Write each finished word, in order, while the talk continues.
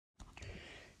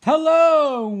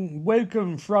Hello!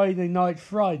 Welcome Friday Night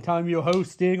Fright. I'm your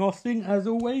host, Ian Austin, as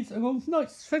always, and on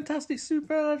tonight's fantastic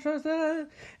super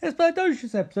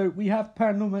expeditious episode, we have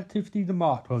Paranormal Activity, the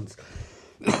marked ones.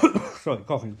 Sorry,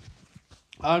 coughing.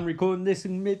 I'm recording this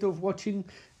in the middle of watching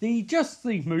the Justice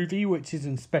League movie, which is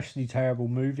an especially terrible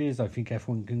movie, as I think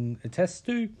everyone can attest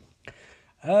to.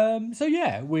 So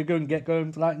yeah, we're going to get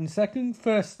going for that in a second.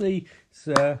 Firstly,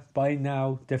 by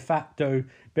now, de facto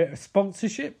bit of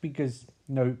sponsorship, because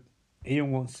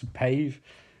Ian wants to pay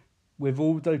with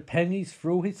all those pennies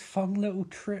for all his fun little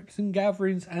trips and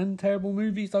gatherings and terrible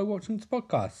movies I watch on this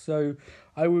podcast. So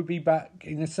I will be back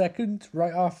in a second,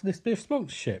 right after this bit of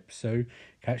sponsorship. So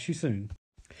catch you soon.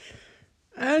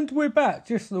 And we're back.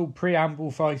 Just a little preamble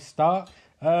before I start.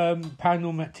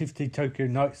 Paranormal Activity Tokyo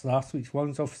Nights, last week's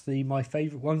one's obviously my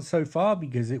favourite one so far,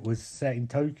 because it was set in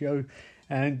Tokyo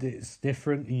and it's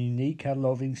different and unique, had a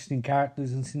lot of interesting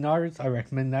characters and scenarios. I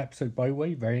recommend that episode, by the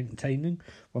way, very entertaining,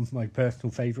 one of my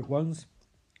personal favourite ones.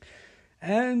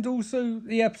 And also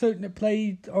the episode that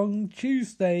played on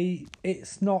Tuesday,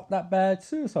 It's Not That Bad,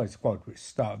 Suicide Squad, which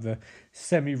started a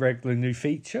semi-regular new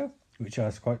feature, which I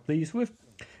was quite pleased with.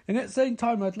 And at the same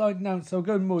time, I'd like to announce, I'll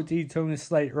go into more detail on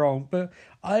this later on, but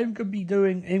I'm going to be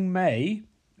doing, in May,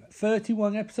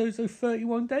 31 episodes of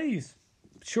 31 days.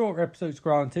 Shorter episodes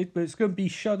granted, but it's going to be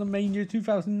Shudder Mania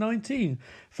 2019.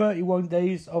 31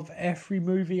 days of every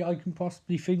movie I can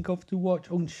possibly think of to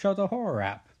watch on Shudder Horror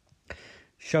app.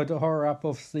 Shudder Horror app,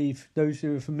 obviously, for those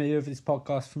who are familiar with this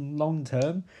podcast from long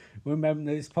term, remember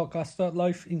that this podcast started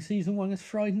life in season 1 as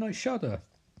Friday Night Shudder.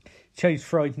 Changed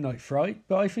Friday Night Fright,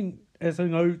 but I think as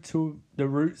an ode to the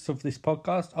roots of this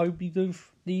podcast, I will be doing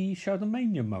the Shudder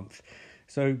Mania month.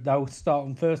 So that will start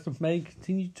on 1st of May and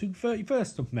continue to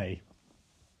 31st of May.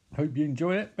 Hope you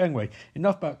enjoy it. But anyway,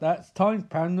 enough about that. It's time for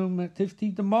Paranormal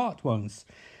Activity, the marked ones.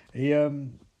 It's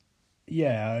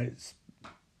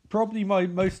probably my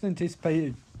most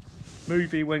anticipated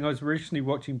movie when I was originally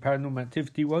watching Paranormal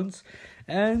Activity ones,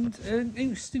 and an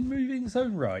interesting movie in its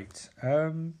own right.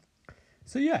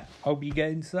 So yeah, I'll be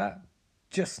getting to that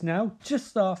just now,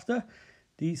 just after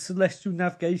the Celestial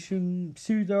Navigation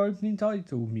pseudo opening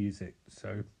title music.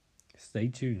 So stay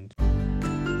tuned.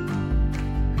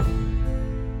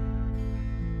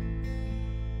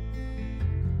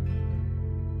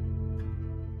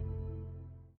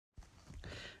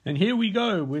 And here we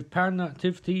go with Paranormal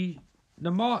Activity,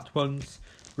 the marked ones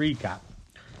recap.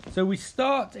 So we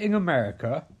start in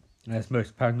America, as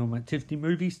most Paranormal Activity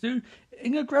movies do,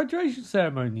 in a graduation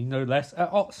ceremony, no less,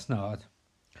 at Oxnard.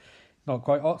 Not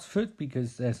quite Oxford,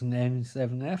 because there's an N in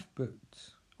 7F, but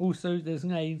also there's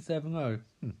an A in 7O.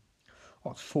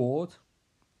 Oxford.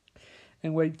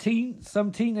 Anyway,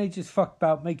 some teenagers fuck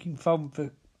about making fun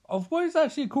of what is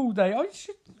actually a cool day.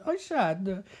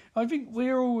 I think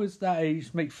we're always that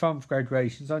age to make fun of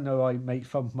graduations. I know I make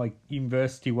fun of my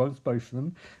university ones, both of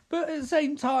them. But at the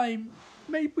same time,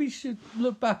 maybe we should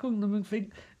look back on them and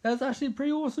think that's actually a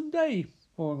pretty awesome day.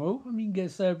 Get to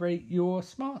celebrate your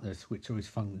smartness, which is always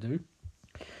fun to do.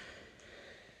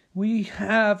 We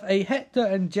have a Hector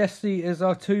and Jesse as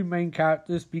our two main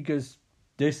characters, because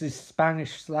this is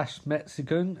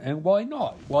Spanish/Mexican, and why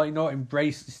not? Why not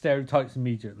embrace the stereotypes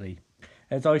immediately?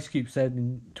 As Ice Cube said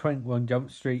in 21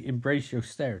 Jump Street, embrace your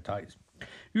stereotypes.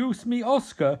 You also meet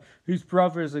Oscar, whose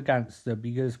brother is a gangster,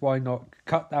 because why not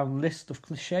cut down a list of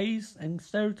cliches and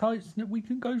stereotypes that we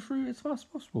can go through as fast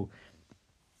as possible.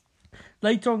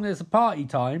 Later on, there's a party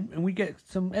time, and we get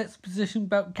some exposition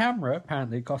about camera.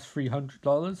 Apparently it costs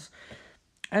 $300.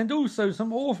 And also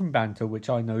some orphan banter, which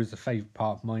I know is a favourite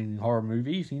part of mine in horror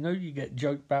movies. You get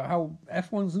joked about how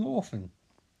everyone's an orphan.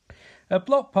 A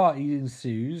block party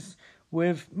ensues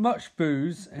with much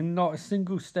booze and not a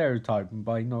single stereotype. And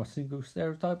by not a single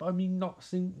stereotype, I mean not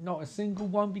a single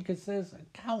one, because there's a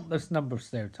countless number of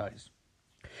stereotypes.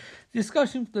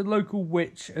 Discussion with the local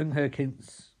witch and her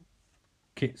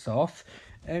kits off,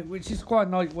 which is quite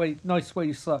a nice way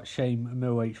to slut shame a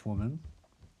middle-aged woman.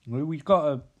 We've got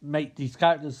to make these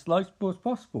characters as likable as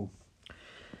possible.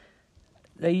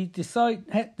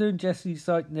 Hector and Jesse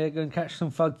decide they're going to catch some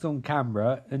thugs on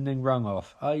camera and then run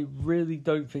off. I really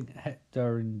don't think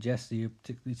Hector and Jesse are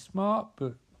particularly smart,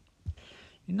 but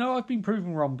I've been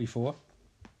proven wrong before.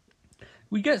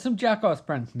 We get some jackass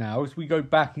pranks now as we go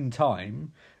back in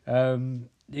time.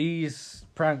 These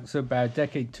pranks are about a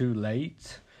decade too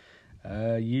late.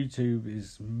 YouTube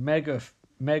is mega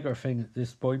thing at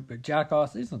this point, but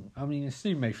Jackass isn't. It's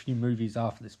still made a few movies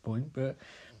after this point, but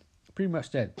pretty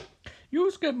much dead. You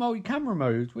also get multi-camera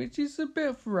mode, which is a bit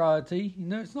of variety.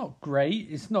 It's not great.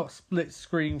 It's not split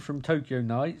screen from Tokyo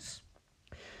Nights.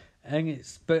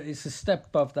 But it's a step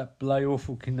above that bloody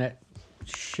awful Kinect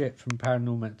shit from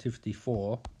Paranormal Activity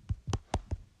 4.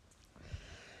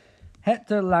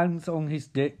 Hector lands on his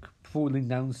dick, falling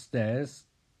downstairs,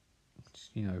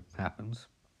 which, happens.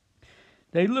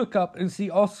 They look up and see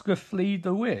Oscar flee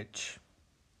the witch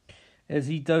as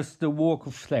he does the walk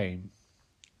of shame.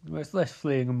 Well, it's less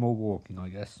fleeing and more walking, I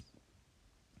guess.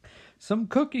 Some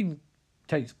cooking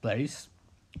takes place,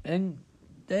 and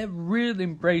they're really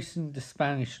embracing the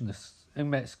Spanishness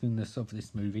and Mexicanness of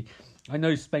this movie. I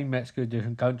know Spain, Mexico are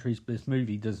different countries, but this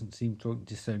movie doesn't seem to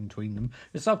discern between them.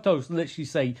 The subtitles literally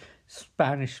say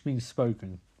Spanish being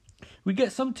spoken. We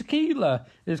get some tequila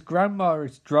as Grandma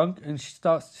is drunk and she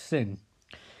starts to sing.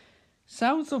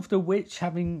 Sounds of the witch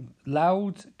having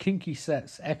loud, kinky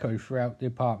sets echo throughout the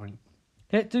apartment.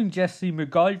 Hector and Jesse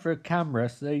MacGyver a camera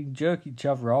so they jerk each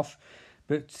other off,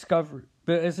 but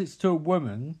as it's to a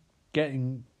woman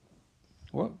getting...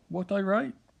 What did I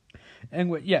write?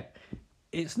 Anyway, yeah,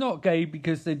 it's not gay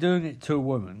because they're doing it to a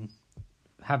woman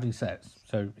having sex,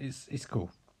 so it's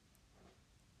cool.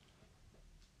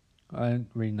 I don't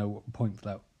really know what the point for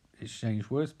that exchange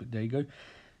was, but there you go.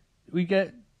 We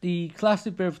get the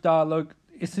classic bit of dialogue.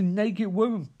 It's a naked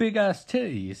woman, big ass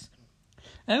titties.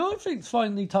 And I think it's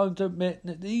finally time to admit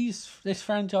that this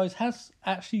franchise has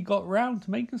actually got around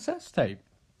to making a sex tape.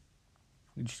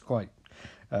 Which is quite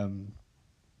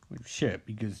shit,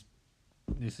 because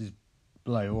this is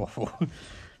bloody awful.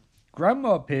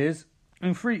 Grandma appears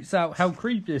and freaks out how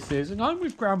creepy this is, and I'm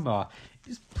with Grandma.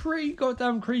 It's pretty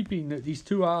goddamn creepy that these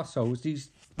two arseholes, these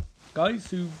guys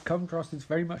who come across as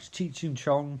very much Cheech and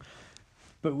Chong,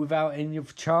 but without any of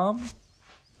the charm,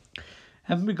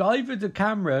 have MacGyvered the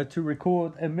camera to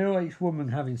record a middle-aged woman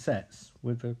having sex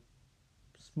with a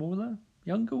smaller,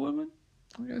 younger woman,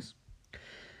 I guess.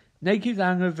 Naked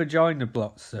Anna vagina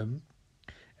blocks them,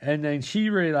 and then she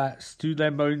reacts to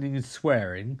their moaning and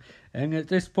swearing, and at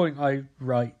this point I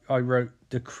wrote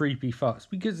the creepy fucks,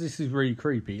 because this is really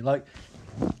creepy. Like,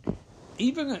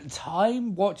 even at the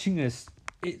time watching this,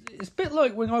 it's a bit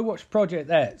like when I watched Project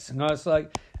X, and I was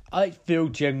like, I feel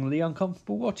genuinely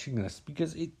uncomfortable watching this,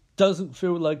 because it doesn't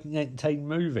feel like an entertaining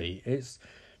movie.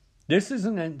 This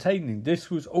isn't entertaining.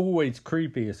 This was always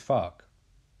creepy as fuck.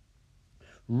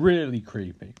 Really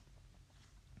creepy.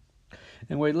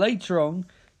 Anyway, later on,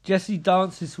 Jesse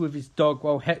dances with his dog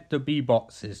while Hector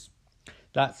beatboxes.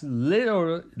 That's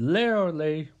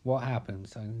literally what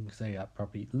happens. I can say that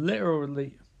properly.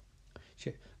 Literally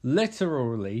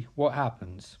what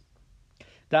happens.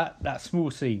 That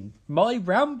small scene. My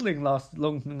rambling lasted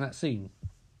longer than that scene.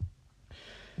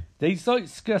 They start to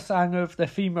discuss anger of their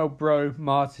female bro,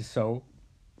 Martisol.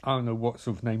 I don't know what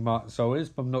sort of name Martisol is,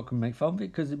 but I'm not going to make fun of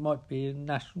it because it might be a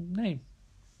national name.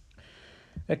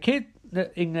 A kid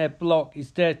in their block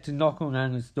is dared to knock on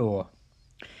Anna's door.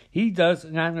 He does,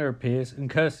 and Anna appears and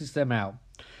curses them out.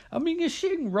 I mean, you're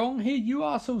shitting wrong here. You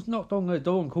assholes knocked on her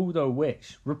door and called her a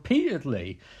witch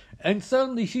repeatedly, and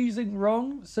suddenly she's in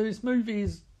wrong. So this movie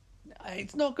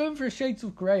it's not going for a shades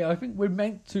of grey. I think we're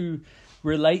meant to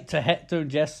relate to Hector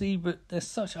and Jesse, but they're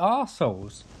such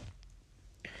assholes.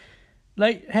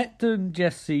 Like, Hector and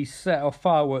Jesse set off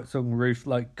fireworks on the roof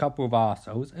like a couple of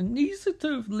arseholes, and these are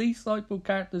two of the least likable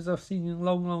characters I've seen in a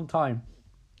long, long time.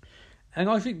 And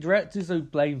I think directors are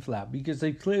blamed for that, because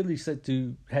they clearly said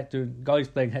to guys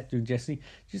playing Hector and Jesse,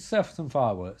 just set off some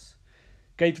fireworks.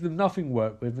 Gave them nothing to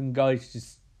work with, and guys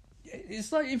just...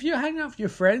 It's like, if you're hanging out with your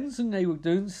friends and they were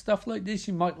doing stuff like this,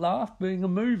 you might laugh, but in a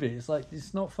movie, it's like,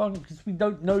 it's not fun, because we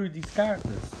don't know these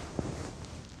characters.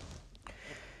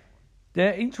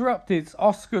 They're interrupted as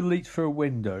Oscar leaps through a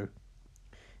window.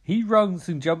 He runs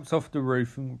and jumps off the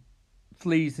roof and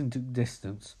flees into the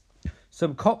distance.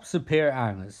 Some cops appear at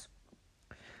Anna's.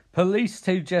 Police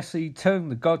tell Jesse to turn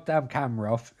the goddamn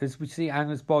camera off as we see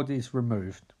Anna's body is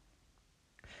removed.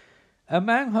 A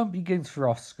manhunt begins for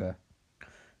Oscar,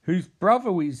 whose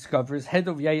brother we discover is head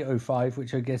of the 805,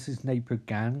 which I guess is neighborhood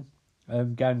gang.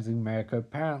 Gangs in America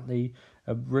apparently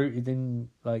are rooted in,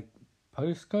 like,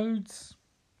 postcodes?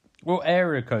 Well,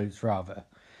 area codes, rather.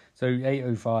 So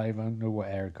 805, I don't know what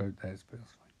area code that is, but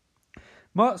it's fine.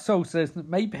 Mark Soul says that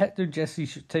maybe Hector and Jesse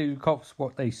should tell the cops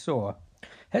what they saw.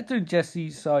 Hector and Jesse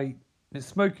say that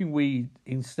smoking weed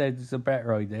instead is a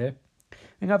better idea,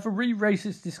 and have a really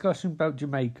racist discussion about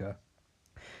Jamaica.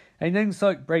 And then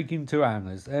start breaking into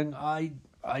Anna's. And I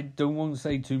don't want to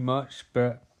say too much,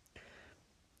 but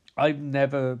I've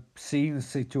never seen a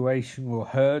situation or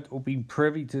heard or been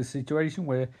privy to a situation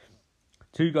where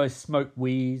two guys smoke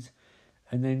weed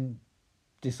and then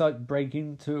decide to break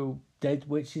into a dead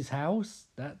witch's house.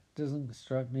 That doesn't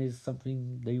strike me as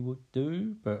something they would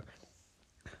do, but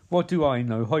what do I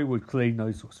know? Hollywood clearly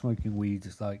knows what smoking weed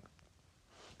is like.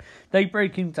 They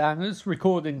break into Anna's,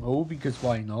 recording all because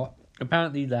why not?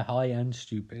 Apparently they're high and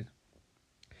stupid.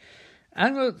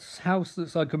 Anna's house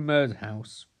looks like a murder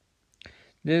house.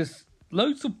 There's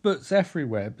loads of books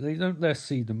everywhere, but they don't let us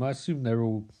see them. I assume they're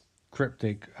all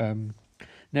cryptic,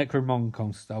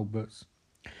 Necronomicon style books.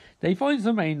 They find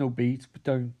some anal beads, but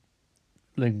don't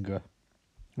linger.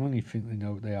 I only think they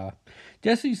know what they are.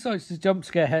 Jesse decides to jump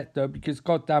scare Hector because,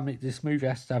 god damn it, this movie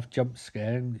has to have jump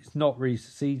scare, and it's not really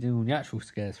succeeding on the actual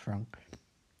scares front.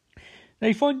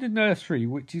 They find a nursery,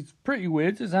 which is pretty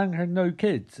weird, as Anna had no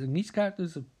kids, and these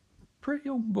characters are pretty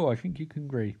on board, I think you can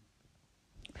agree.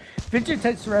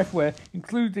 Videotapes are everywhere,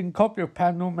 including a copy of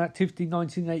Paranormal Activity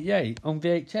 1988 on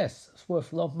VHS. That's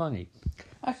worth a lot of money.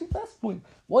 Actually, that's the point.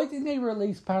 Why didn't they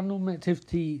release Paranormal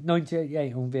Activity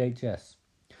 1988 on VHS?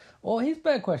 Or here's a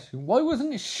better question. Why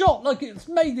wasn't it shot like it's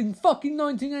made in fucking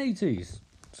 1980s?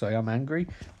 Sorry, I'm angry.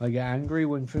 I get angry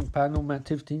when I think Paranormal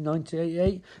Activity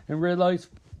 1988 and realise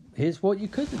here's what you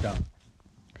could have done.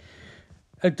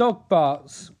 A dog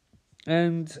barks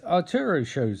and Arturo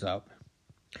shows up.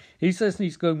 He says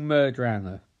he's going to murder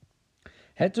Anna.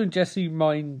 Hector and Jesse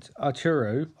remind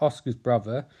Arturo, Oscar's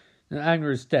brother, that Anna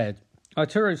is dead.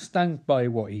 Arturo stands by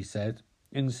what he said,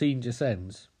 and the scene just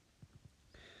ends.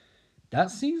 That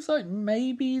seems like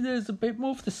maybe there's a bit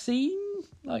more of the scene.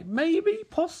 Like maybe,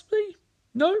 possibly.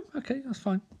 No? Okay, that's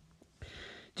fine.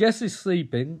 Jesse's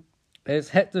sleeping as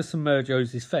Hector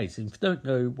submerges his face. And if you don't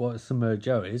know what a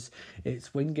submergo is,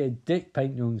 it's when you get a dick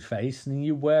painted on your face and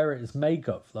you wear it as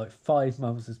makeup for like 5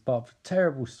 months as part of a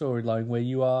terrible storyline where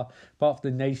you are part of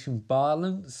the nation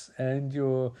violence and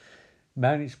you're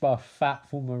managed by a fat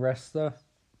former wrestler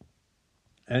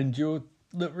and you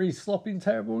look really sloppy and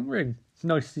terrible in the ring. It's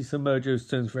nice to see some Mojo's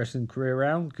turns wrestling career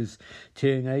around because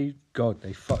TNA, God,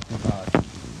 they fucked him hard.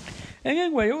 And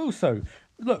anyway, also,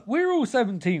 look, we're all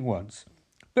 17 once,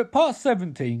 but past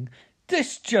 17,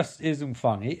 this just isn't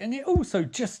funny and it also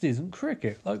just isn't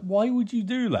cricket. Like, why would you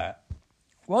do that?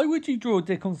 Why would you draw a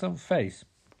dick on someone's face?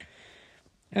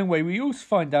 Anyway, we also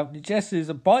find out that Jesse has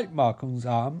a bite mark on his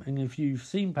arm, and if you've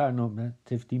seen Paranormal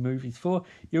Activity movies before,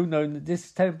 you'll know that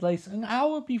this takes place an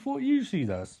hour before it usually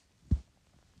does.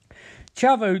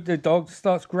 Chavo, the dog,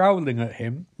 starts growling at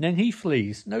him, then he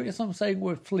flees. Notice I'm saying the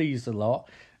word flees a lot,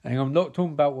 and I'm not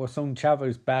talking about what's on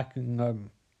Chavo's back and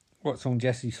what's on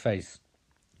Jesse's face.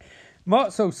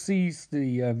 Marzo sees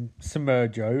the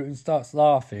submergo and starts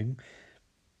laughing,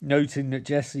 noting that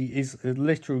Jesse is a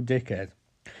literal dickhead.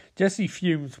 Jesse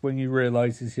fumes when he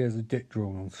realises he has a dick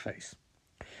drawn on his face.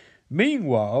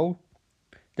 Meanwhile,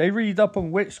 they read up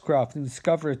on witchcraft and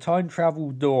discover a time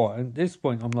travel door. And at this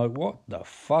point, I'm like, what the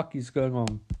fuck is going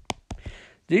on?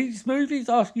 These movies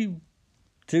ask you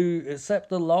to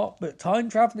accept a lot, but time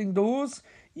travelling doors?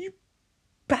 You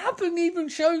haven't even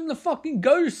shown the fucking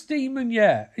ghost demon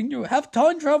yet. And you have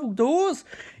time travel doors?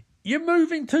 You're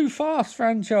moving too fast,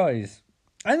 franchise.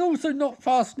 And also not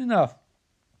fast enough.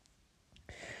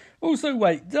 Also,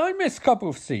 wait, did I miss a couple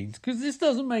of scenes? Because this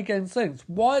doesn't make any sense.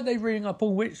 Why are they reading up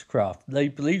on witchcraft? They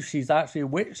believe she's actually a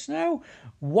witch now?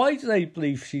 Why do they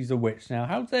believe she's a witch now?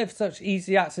 How do they have such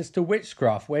easy access to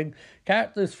witchcraft when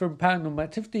characters from Paranormal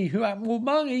Activity who had more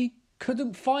money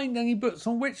couldn't find any books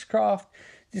on witchcraft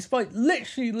despite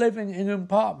literally living in an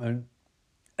apartment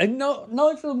and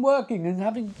neither of them working and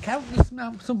having countless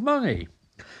amounts of money?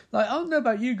 Like, I don't know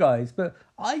about you guys, but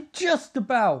I just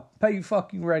about pay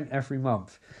fucking rent every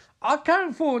month. I can't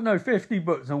afford no 50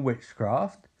 books on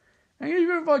witchcraft. And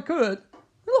even if I could, where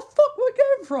the fuck would I get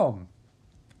them from?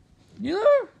 You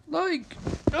know? Like,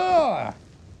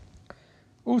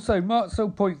 Also, Marcel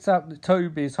points out that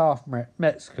Toby is half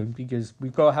Mexican because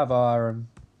we've got to have our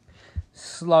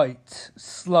slight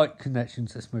connection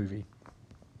to this movie.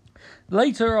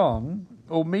 Later on,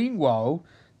 or meanwhile,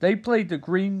 they played the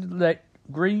green,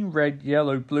 red,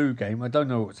 yellow, blue game. I don't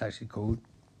know what it's actually called.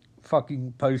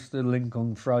 Fucking post the link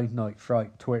on Friday Night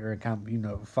Fright Twitter account. You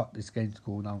know what the fuck this game's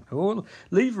called. Or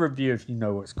leave a review if you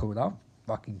know what it's called. I don't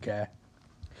fucking care.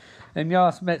 And he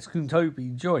asked Mexican Toby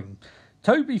to join.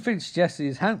 Toby thinks Jesse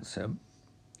is handsome.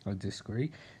 I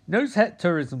disagree. Knows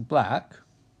Hector isn't black.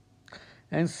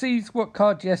 And sees what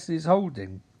card Jesse is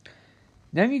holding.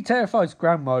 Then he terrifies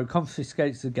Grandma who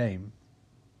confiscates the game.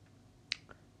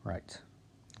 Right.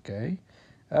 Okay.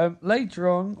 Later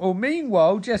on, or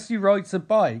meanwhile, Jesse rides a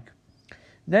bike.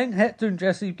 Then Hector and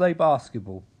Jesse play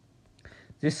basketball.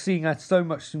 This scene adds so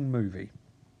much to the movie.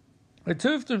 The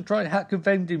two of them try to hack a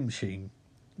vending machine.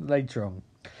 Later on,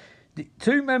 the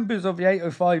two members of the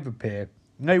 805 appear.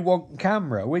 And they want a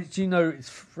camera, which you know is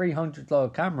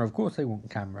 $300 camera. Of course they want a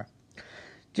camera.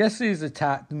 Jesse is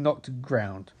attacked and knocked to the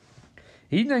ground.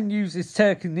 He then uses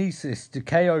telekinesis to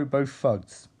KO both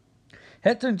thugs.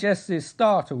 Hector and Jesse are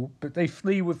startled, but they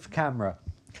flee with the camera.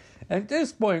 And at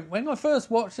this point, when I first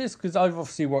watched this, because I've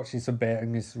obviously watched this a bit,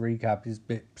 and this recap is a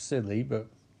bit silly, but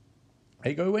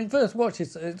there you go. When I first watched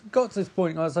this, it got to this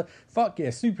point, I was like, fuck yeah,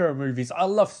 superhero movies. I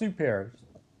love superheroes.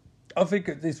 I think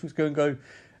that this was going to go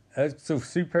sort of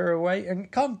superhero way, and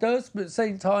it kind of does, but at the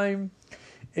same time,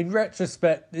 in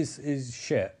retrospect, this is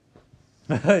shit.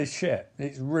 It's shit.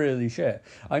 It's really shit.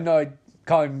 I know I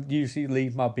can't usually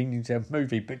leave my opinions on a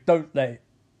movie, but don't let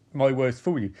my words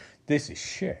fool you. This is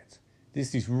shit.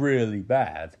 This is really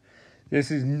bad.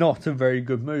 This is not a very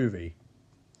good movie.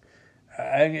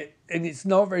 And it's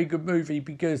not a very good movie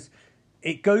because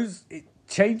it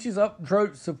changes up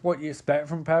tropes of what you expect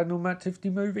from Paranormal Activity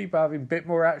movie by having a bit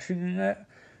more action in it.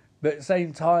 But at the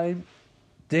same time,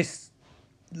 this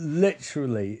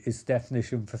literally is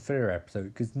definition for filler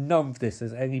episode because none of this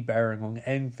has any bearing on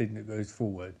anything that goes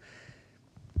forward.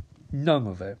 None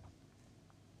of it.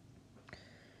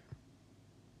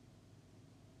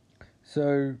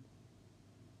 So,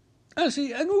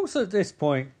 actually, and also at this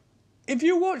point, if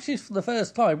you watch this for the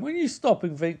first time, when you stop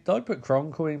and think, did I put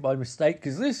Chronicle in by mistake?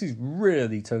 Because this is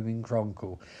really turning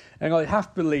Chronicle. And I have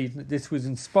to believe that this was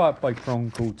inspired by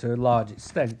Chronicle to a large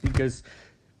extent, because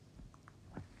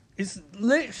it's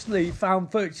literally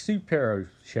found footage superhero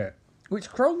shit. Which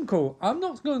Chronicle, I'm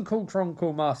not going to call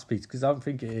Chronicle a masterpiece, because I don't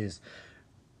think it is.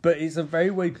 But it's a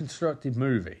very well constructed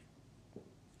movie.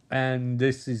 And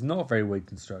this is not a very well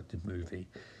constructed movie.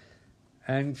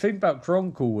 And the thing about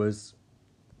Chronicle was,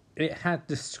 it had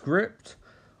the script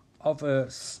of a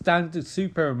standard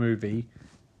superhero movie,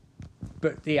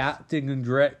 but the acting and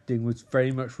directing was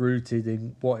very much rooted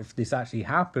in what if this actually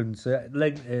happened, so it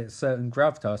lent it a certain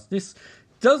gravitas. This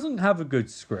doesn't have a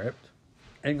good script,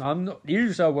 and I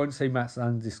won't say Matt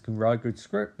Landis can write a good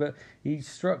script, but he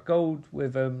struck gold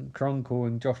with Chronicle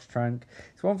and Josh Trank.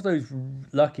 It's one of those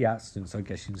lucky accidents, I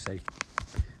guess you can say.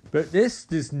 But this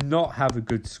does not have a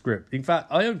good script. In fact,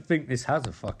 I don't think this has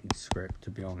a fucking script, to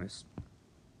be honest.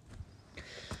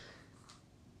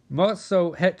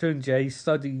 Marcel, Hector and Jay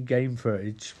study game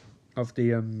footage of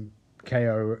the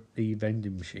KO, the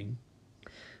vending machine.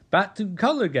 Back to the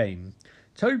colour game.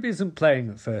 Toby isn't playing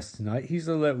at first tonight. He's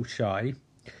a little shy.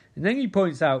 And then he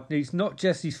points out that he's not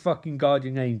Jesse's fucking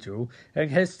guardian angel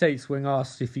and hesitates when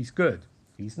asked if he's good.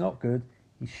 He's not good.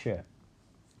 He's shit.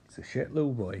 He's a shit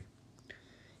little boy.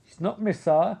 He's not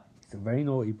Missar. He's a very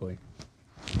naughty boy.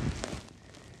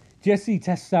 Jesse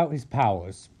tests out his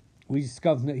powers. We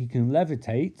discover that he can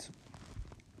levitate,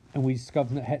 and we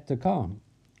discover that Hector can't.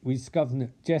 We discover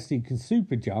that Jesse can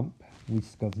super jump, and we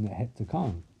discover that Hector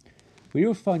can't. We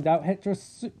also find out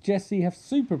Jesse have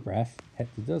super breath,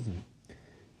 Hector doesn't.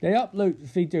 They upload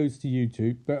videos to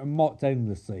YouTube, but are mocked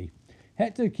endlessly.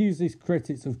 Hector accuses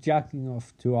critics of jacking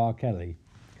off to R. Kelly.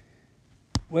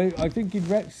 Well, I think in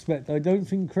retrospect, I don't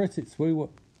think critics were what...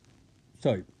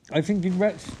 Sorry. I think in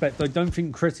retrospect, I don't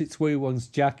think critics were ones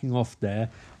jacking off there.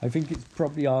 I think it's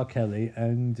probably R. Kelly,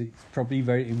 and it's probably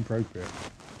very inappropriate.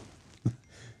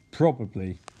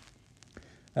 Probably.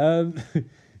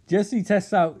 Jesse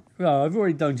tests out... Well, I've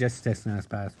already done Jesse testing out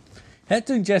pass.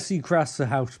 Hector and Jesse crash the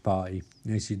house party.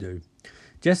 Yes, you do.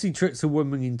 Jesse tricks a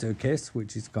woman into a kiss,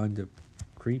 which is kind of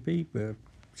creepy, but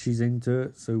she's into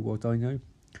it, so what I know.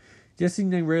 Jesse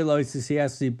then realises he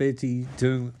has the ability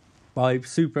to buy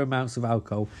super amounts of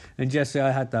alcohol, and Jesse,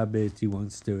 I had that ability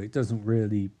once too. It doesn't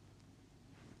really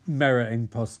merit any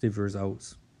positive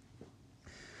results.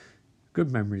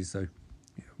 Good memories though,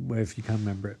 if you can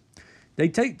remember it. They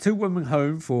take two women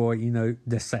home for,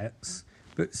 the sex,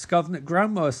 but discover that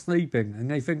grandma is sleeping,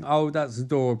 and they think, oh, that's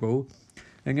adorable,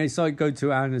 and they decide to go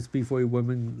to Anna's before the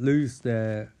women lose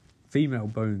their female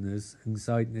boners, and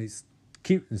decide it's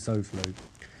cute and so flow.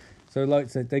 So, like I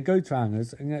said, they go to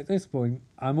Anna's, and at this point,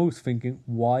 I'm also thinking,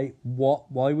 why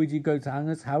would you go to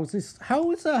Anna's? How is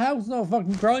the house not a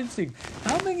fucking crime scene?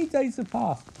 How many days have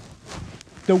passed?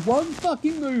 The one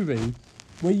fucking movie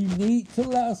where you need to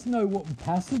let us know what the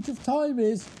passage of time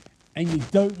is, and you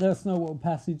don't let us know what the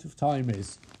passage of time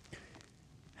is.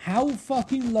 How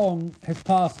fucking long has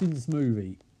passed in this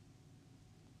movie?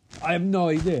 I have no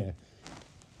idea.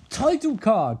 Title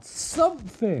card,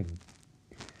 something.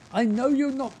 I know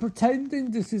you're not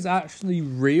pretending this is actually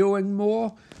real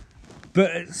anymore, but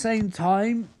at the same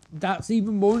time, that's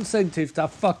even more incentive to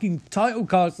have fucking title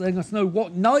cards letting us know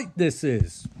what night this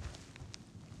is.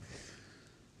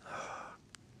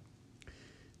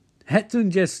 Hector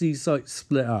and Jesse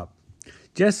split up.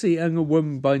 Jesse and a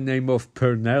woman by the name of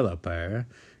Penelope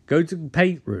go to the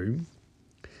paint room.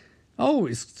 Oh,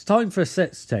 it's time for a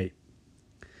sex tape.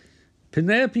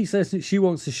 Penelope says that she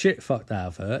wants the shit fucked out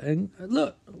of her. And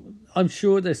look, I'm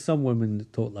sure there's some women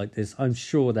that talk like this. I'm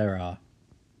sure there are.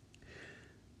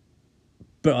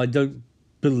 But I don't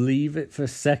believe it for a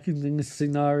second in this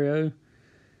scenario.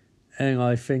 And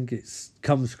I think it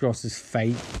comes across as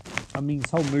fake. I mean,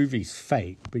 this whole movie's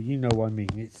fake, but you know what I mean.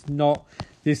 It's not,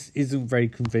 this isn't very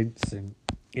convincing.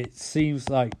 It seems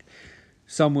like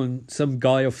some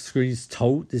guy off screen's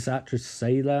told this actress to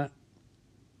say that.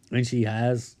 And she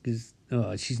has, because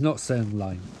she's not saying the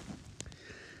line.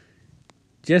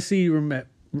 Jesse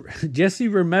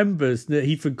remembers that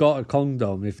he forgot a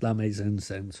condom, if that makes any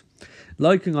sense.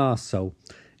 Like an arsehole.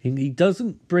 And he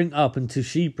doesn't bring up until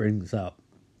she brings up.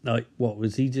 Like, what,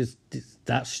 was he just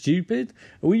that stupid?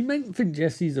 Are we meant to think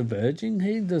Jesse's a virgin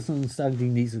here? Doesn't understand he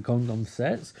needs a condom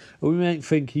set? Are we meant to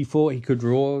think he thought he could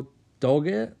raw dog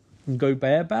it and go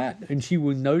bareback and she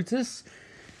wouldn't notice?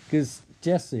 Because,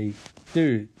 Jesse,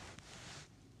 dude,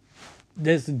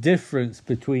 there's a difference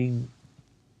between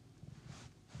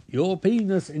your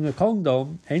penis in a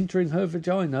condom entering her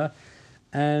vagina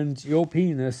and your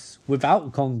penis without a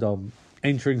condom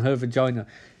entering her vagina.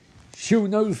 She'll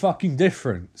know the fucking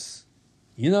difference.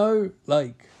 You know?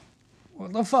 Like,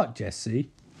 what the fuck, Jesse?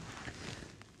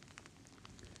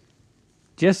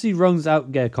 Jesse runs out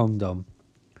to get a condom.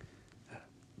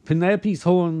 Penelope's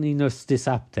horniness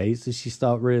dissipates as she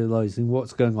starts realising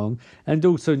what's going on, and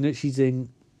also that she's in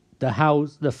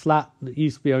the flat that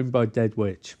used to be owned by a dead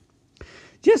witch.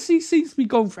 Jesse seems to be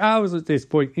gone for hours at this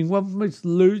point, in one of the most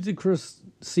ludicrous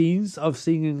scenes I've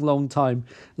seen in a long time.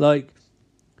 Like,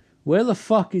 where the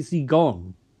fuck is he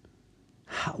gone?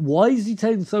 Why is he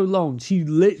taking so long? She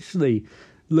literally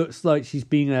looks like she's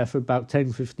been there for about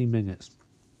 10-15 minutes.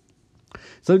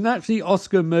 So naturally,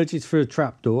 Oscar emerges through a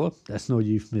trapdoor. That's not a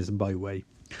euphemism, by the way.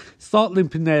 Startling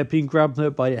Penelope and grabbing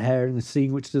her by the hair in a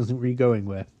scene which doesn't really go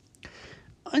anywhere.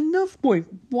 Another point,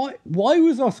 why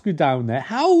was Oscar down there?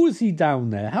 How was he down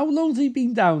there? How long has he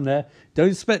been down there? Don't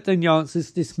expect any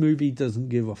answers. This movie doesn't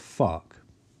give a fuck.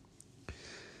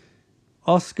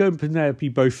 Oscar and Penelope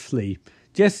both flee.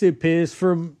 Jesse appears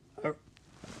from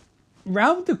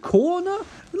round the corner?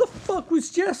 Who the fuck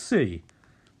was Jesse?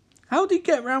 How did he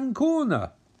get round the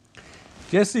corner?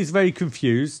 Jesse's very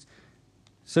confused,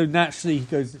 so naturally he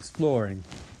goes exploring.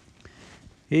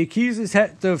 He accuses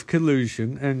Hector of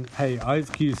collusion, and hey, I've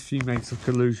accused a few mates of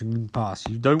collusion in the past.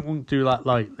 You don't want to do that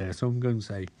lightly, so I'm going to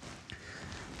say.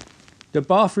 The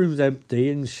bathroom's empty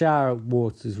and the shower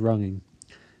water's running.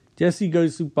 Jesse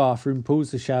goes to the bathroom,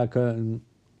 pulls the shower curtain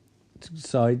to the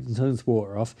side and turns the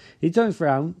water off. He turns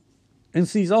around and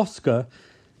sees Oscar,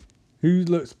 who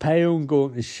looks pale and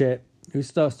gaunt as shit, who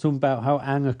starts talking about how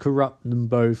Anna corrupted them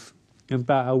both and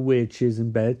about how weird she is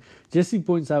in bed. Jesse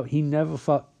points out he never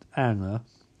fucked Anna,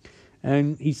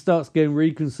 and he starts getting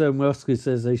really concerned when Oscar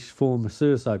says they should form a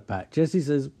suicide pact. Jesse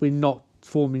says, we're not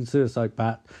forming suicide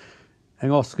pact,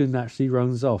 and Oscar naturally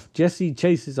runs off. Jesse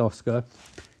chases Oscar,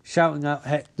 shouting at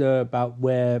Hector about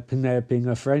where Penelope and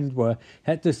her friend were.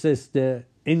 Hector says they're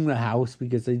in the house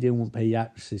because they didn't want to pay the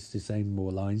actresses to say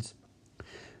more lines.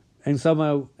 And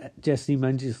somehow Jesse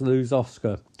manages to lose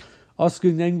Oscar. Oscar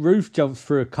and then Ruth jumps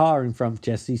through a car in front of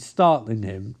Jesse, startling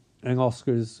him, and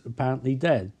Oscar's apparently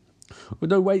dead.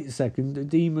 Although, wait a second, the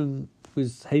demon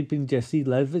was helping Jesse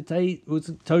levitate?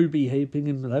 Wasn't Toby helping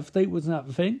him levitate? Wasn't that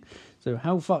the thing? So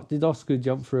how fuck did Oscar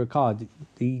jump through a car? Did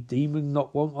the demon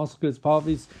not want Oscar as part of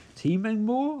his team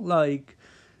anymore? Like,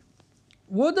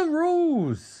 what are the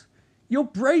rules? You're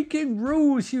breaking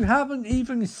rules you haven't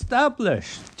even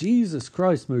established. Jesus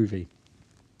Christ, movie.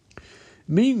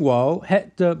 Meanwhile,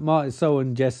 Hector, Marisol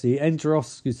and Jesse enter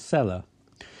Oscar's cellar.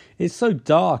 It's so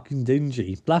dark and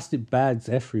dingy, plastic bags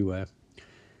everywhere.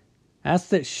 As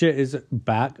that shit is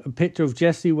back, a picture of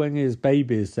Jesse when his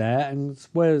baby is there, and as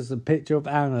well as a picture of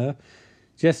Anna,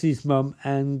 Jesse's mum,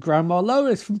 and Grandma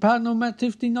Lois from Paranormal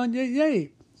Activity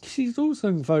 1988. She's also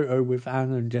in a photo with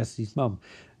Anna and Jesse's mum,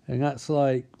 and that's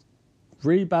like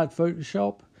really bad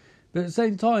Photoshop. But at the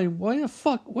same time, where the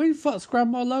fuck's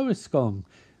Grandma Lois gone?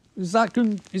 Is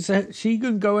she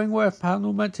gonna go anywhere?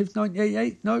 Paranormal Activity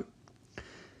 1988? No.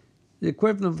 The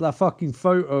equivalent of that fucking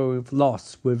photo of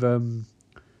Lost with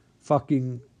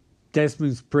fucking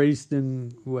Desmond's priest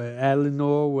and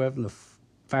Eleanor, whoever the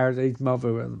Faraday's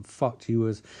mother, whatever the fuck she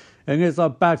was. And there's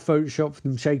like bad Photoshop of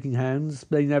them shaking hands.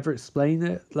 They never explain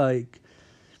it. Like,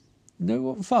 no,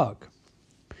 what the fuck?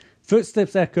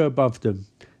 Footsteps echo above them.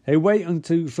 They wait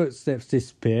until footsteps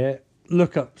disappear,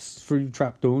 look up through the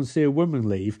trapdoor and see a woman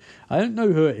leave. I don't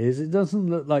know who it is. It doesn't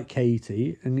look like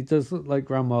Katie, and it does look like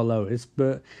Grandma Lois,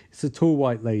 but it's a tall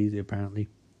white lady, apparently.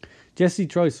 Jesse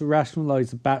tries to rationalise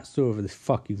the backstory of this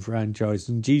fucking franchise,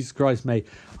 and Jesus Christ, mate,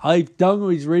 I've done all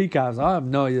these recaps. I have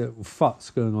no idea what the fuck's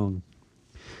going on.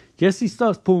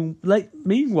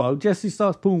 Meanwhile, Jesse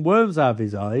starts pulling worms out of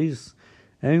his eyes,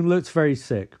 and he looks very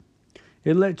sick.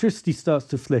 Electricity starts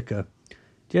to flicker.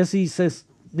 Jesse says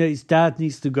that his dad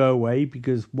needs to go away,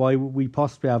 because why would we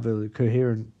possibly have a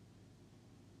coherent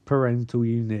parental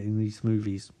unit in these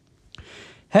movies?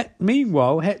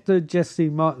 Meanwhile, Hector, Jesse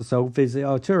and Marcel visit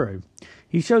Arturo.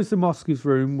 He shows them Oscar's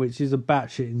room, which is a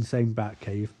batshit insane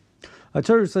Batcave.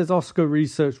 Arturo says Oscar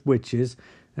researched witches,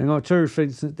 and Arturo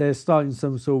thinks that they're starting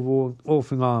some sort of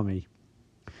orphan army.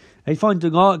 They find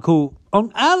an article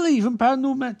on Ali from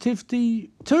Paranormal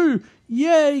Activity 2.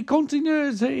 Yay,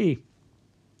 continuity!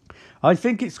 I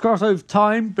think it's crossover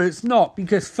time, but it's not,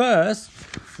 because first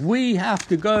we have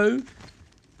to go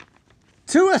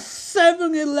to a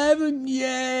 7-Eleven,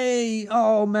 yay!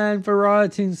 Oh man,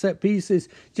 variety and set pieces.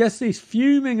 Jesse's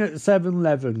fuming at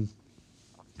 7-Eleven.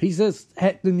 He says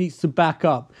Hector needs to back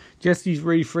up. Jesse's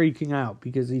really freaking out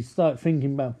because he starts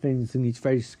thinking about things and he's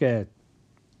very scared.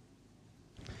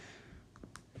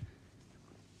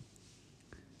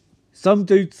 Some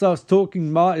dude starts talking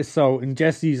Martisol and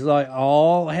Jesse's like,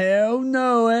 oh hell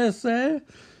no, S.A.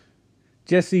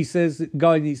 Jesse says the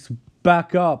guy needs to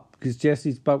back up because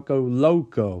Jesse's about to go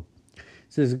loco.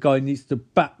 Says the guy needs to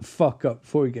back the fuck up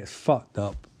before he gets fucked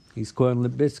up. He's quoting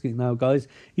Limp Bizkit now, guys.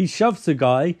 He shoves the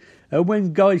guy, and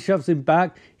when guy shoves him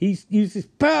back, he uses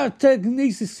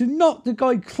pyrokinesis to knock the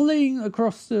guy clean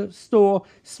across the store,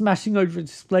 smashing over a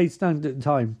display stand at the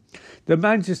time. The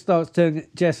manager starts telling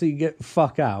Jesse to get the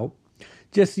fuck out.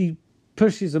 Jesse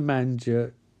pushes the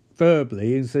manager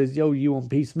verbally and says, yo, you want a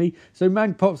piece of me? So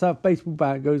man pops out a baseball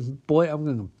bat and goes, boy, I'm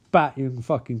going to bat you in the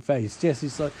fucking face.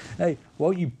 Jesse's like, hey,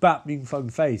 why don't you bat me in the fucking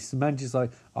face? The manager's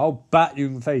like, I'll bat you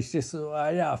in the face. Just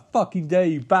yeah, I fucking dare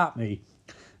you bat me.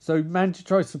 So manager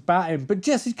tries to bat him, but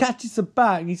Jesse catches the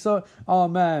bat and he's like, oh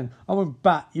man, I'm going to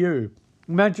bat you.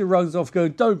 The manager runs off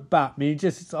going, don't bat me.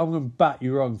 Jesse's like, I'm going to bat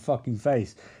you wrong fucking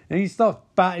face. And he starts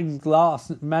batting glass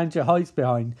that the manager hides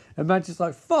behind. And the manager's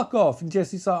like, fuck off. And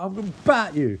Jesse's like, I'm going to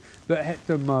bat you. But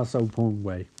Hector and Marcel pull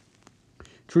away.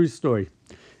 True story.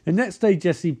 The next day,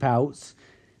 Jesse pouts,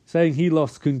 saying he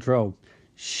lost control.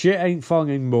 Shit ain't fun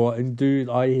anymore, and dude,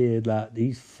 I hear that.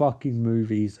 These fucking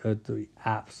movies are the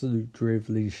absolute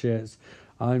drivelling shits.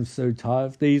 I'm so tired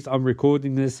of these. I'm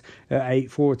recording this at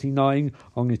 8:49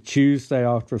 on a Tuesday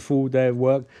after a full day of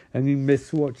work, and you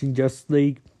miss watching Justice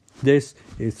League. This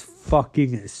is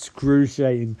fucking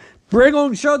excruciating. Bring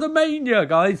on Shuddermania,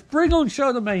 guys. Bring on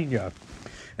Shuddermania.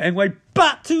 Anyway,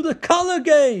 back to the colour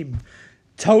game.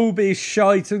 Toby's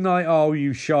shy tonight. Oh,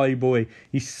 you shy boy.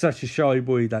 He's such a shy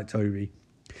boy, that Toby.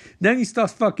 Then he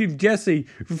starts fucking Jesse,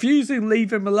 refusing to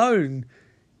leave him alone.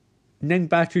 And then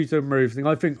batteries are removed. And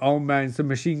I think, oh man, it's a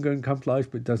machine gun come to life,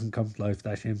 but it doesn't come to life.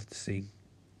 That's the end of the scene.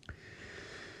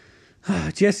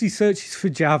 Jesse searches for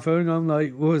Java, and I'm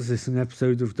like, what is this, an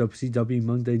episode of WCW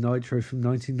Monday Nitro from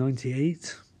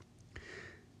 1998?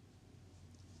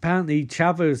 Apparently,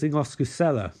 Chavo's in Oscar's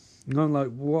cellar. And I'm like,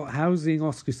 what? How's he in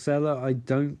Oscar's cellar? I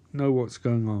don't know what's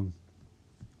going on.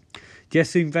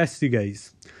 Jesse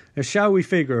investigates. A shadowy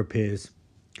figure appears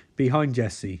behind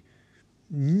Jesse.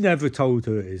 Never told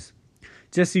who it is.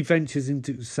 Jesse ventures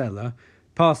into the cellar,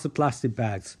 past the plastic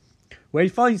bags, where he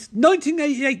finds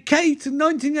 1988 Kate and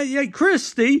 1988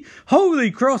 Christy.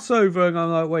 Holy crossover. And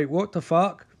I'm like, wait, what the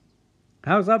fuck?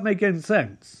 How's that make any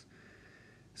sense?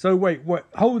 So wait,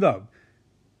 hold up.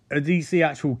 Are these the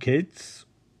actual kids?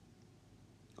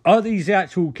 Are these the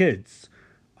actual kids?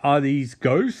 Are these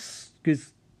ghosts?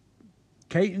 Because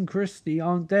Kate and Christy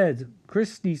aren't dead.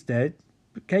 Christy's dead,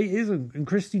 but Kate isn't. And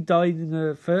Christy died in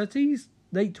her 30s,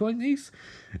 late 20s.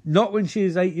 Not when she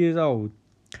was 8 years old.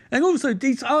 And also,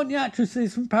 these aren't the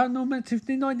actresses from Paranormal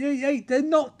Activity 1988. They're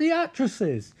not the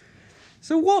actresses.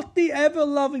 So what the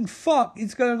ever-loving fuck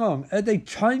is going on? Are they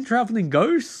time-travelling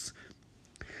ghosts?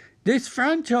 This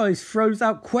franchise throws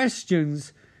out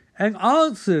questions and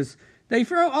answers. They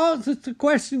throw out answers to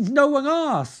questions no one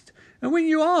asked. And when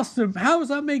you ask them, how does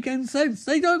that make any sense?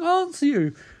 They don't answer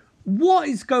you. What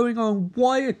is going on?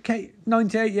 Why are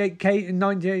 1988 Kate and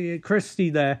 1988 Christy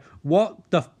there? What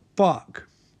the fuck?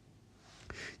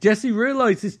 Jesse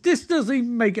realises this doesn't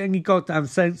even make any goddamn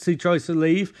sense. He tries to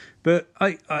leave, but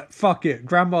fuck it.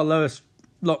 Grandma Lois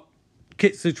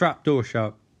kicks the trapdoor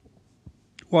shut.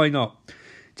 Why not?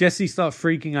 Jesse starts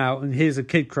freaking out and hears a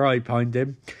kid cry behind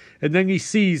him. And then he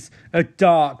sees a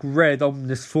dark, red,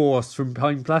 ominous force from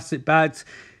behind plastic bags.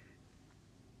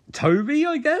 Toby,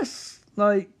 I guess?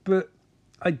 But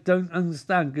I don't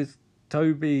understand, because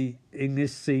Toby in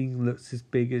this scene looks as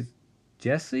big as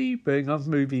Jesse, but in other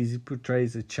movies he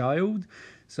portrays a child.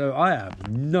 So I have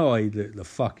no idea what the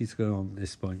fuck is going on at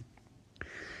this point.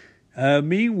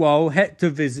 Meanwhile, Hector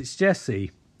visits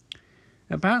Jesse.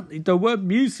 Apparently, the word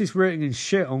muse is written in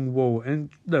shit on the wall. And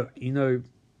look,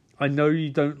 I know you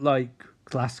don't like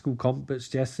classical composites,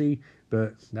 Jesse,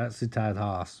 but that's a tad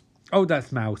harsh. Oh,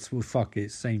 that's mouse. Well, fuck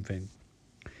it. Same thing.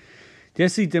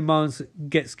 Jesse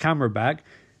gets camera back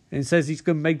and says he's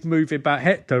going to make a movie about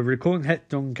Hector, recording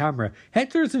Hector on camera.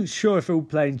 Hector isn't sure if he'll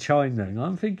play in China. And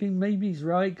I'm thinking maybe he's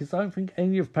right, because I don't think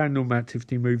any of Paranormal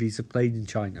Activity movies are played in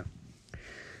China.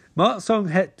 Mark's on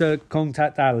Hector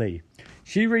contact Ali.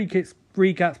 She recaps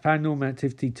Paranormal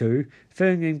Activity 2,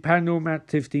 filling in Paranormal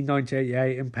Activity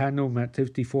 1988 and Paranormal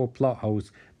Activity 4 plot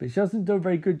holes. But she doesn't do a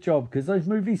very good job, because those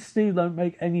movies still don't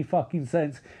make any fucking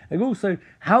sense. And also,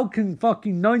 how can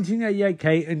fucking 1988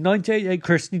 Kate and 1988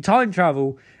 Christy time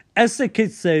travel? As the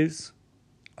kid says,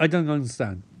 I don't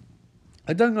understand.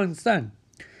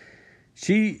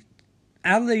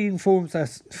 Ali informs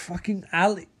us,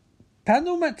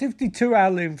 Paranormal Activity 2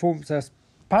 Ali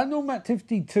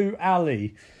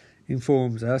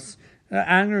informs us that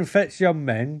anger infects young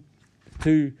men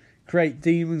to create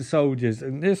demon soldiers.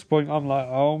 And at this point, I'm like,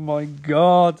 oh my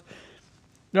god,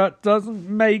 that doesn't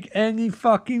make any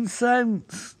fucking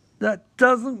sense. That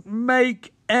doesn't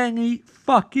make any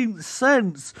fucking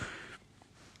sense.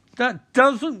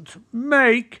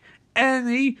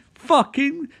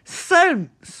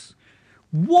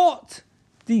 What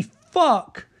the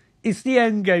fuck is the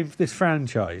end game for this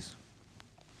franchise?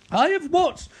 I've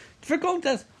watched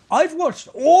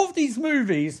all of these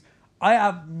movies. I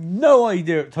have no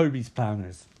idea what Toby's plan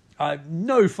is. I have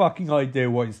no fucking idea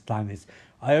what his plan is.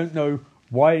 I don't know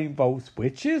why it involves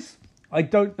witches. I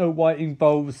don't know why it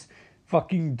involves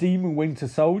fucking demon winter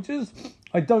soldiers.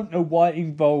 I don't know why it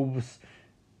involves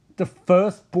the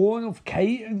firstborn of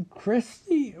Kate and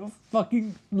Christy.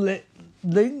 Fucking linearity.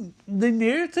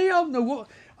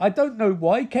 I don't know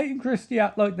why Kate and Christy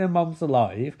act like their mum's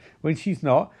alive when she's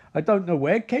not. I don't know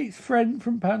where Kate's friend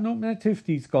from Paranormal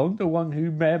Activity's gone, the one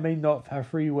who may or may not have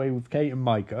freeway with Kate and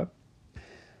Micah.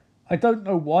 I don't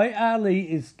know why Ali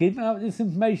is giving out this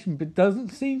information, but doesn't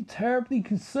seem terribly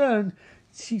concerned.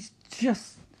 She's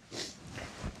just...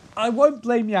 I won't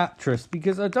blame the actress,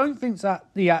 because I don't think that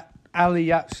the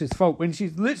Ali actress' fault when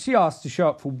she's literally asked to show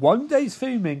up for one day's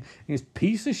filming in this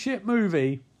piece of shit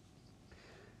movie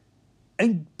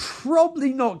and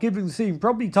probably not given the scene,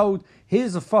 probably told,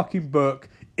 here's a fucking book,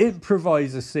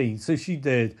 improvise a scene. So she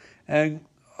did. And,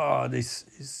 this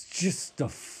is just the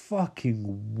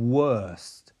fucking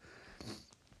worst.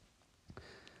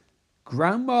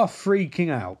 Grandma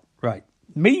freaking out. Right.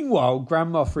 Meanwhile,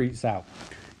 Grandma freaks out.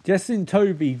 Jesse and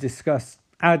Toby discuss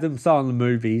Adam Sandler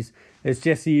movies as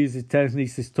Jesse uses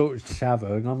telekinesis torture to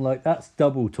Chavo. And I'm like, that's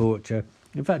double torture.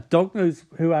 In fact, Doc knows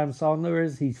who Adam Sandler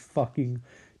is. He's fucking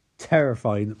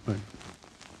terrifying at the moment.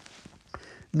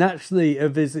 Naturally, a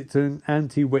visit to an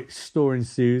anti-witch store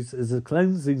ensues as a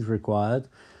cleansing is required.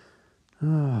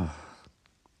 Your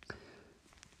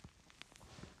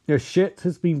shit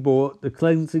has been bought. The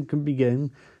cleansing can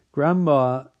begin.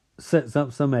 Grandma sets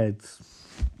up some eggs.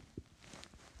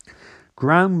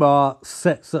 Grandma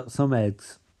sets up some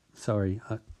eggs.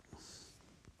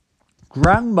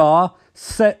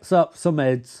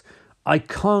 I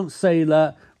can't say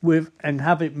that and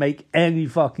have it make any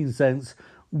fucking sense.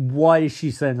 Why is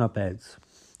she setting up eggs?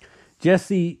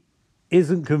 Jesse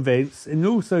isn't convinced and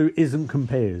also isn't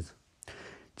compared.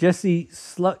 Jesse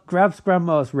grabs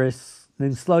Grandma's wrists,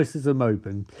 then slices them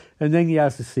open, and then he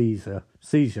has a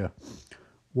seizure.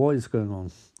 What is going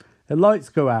on? The lights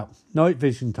go out. Night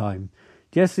vision time.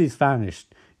 Jesse's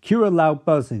vanished. Cue a loud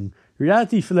buzzing.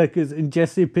 Reality flickers and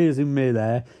Jesse appears in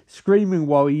midair, screaming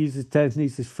while he uses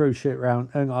telekinesis to throw shit around.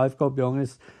 And I've got to be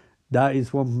honest, that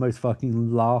is one of the most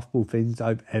fucking laughable things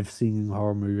I've ever seen in a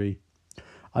horror movie.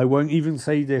 I won't even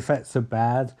say the effects are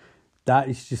bad. That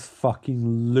is just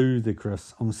fucking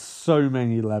ludicrous on so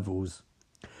many levels.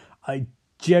 I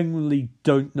genuinely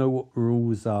don't know what the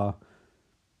rules are.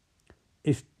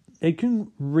 If they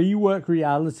can rework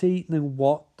reality, then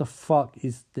what the fuck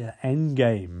is the end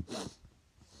game?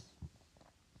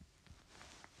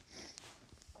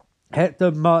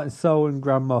 Hector, Martin Soul, and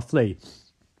Grandma flee.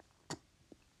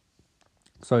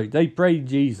 They pray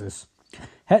Jesus.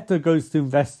 Hector goes to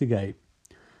investigate.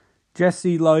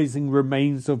 Jesse lies in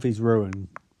remains of his ruin.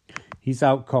 He's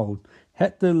out cold.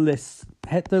 Hector lies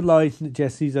that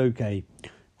Jesse's okay.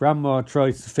 Grandma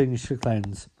tries to finish the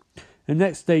cleanse. The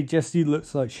next day, Jesse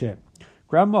looks like shit.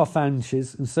 Grandma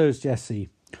vanishes, and so is Jesse.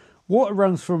 Water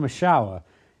runs from a shower.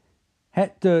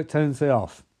 Hector turns it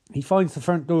off. He finds the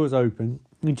front door is open.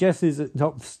 and Jesse's at the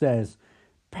top of the stairs.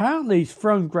 Apparently he's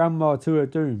thrown Grandma to her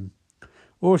doom.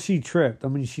 Or she tripped. I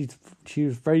mean, she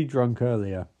was very drunk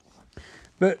earlier.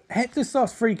 But Hector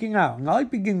starts freaking out, and I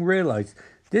begin to realise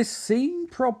this scene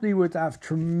probably would have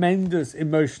tremendous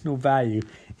emotional value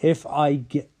if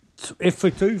for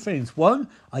two things. One,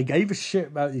 I gave a shit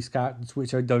about these characters,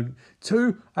 which I don't.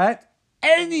 Two, I had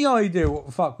any idea what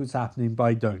the fuck was happening, but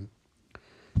I don't.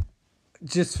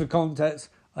 Just for context,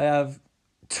 I have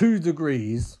 2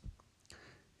 degrees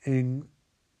in...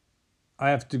 I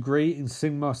have a degree in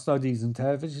cinema studies and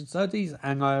television studies,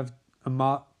 and I have a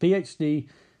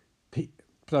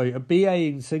a BA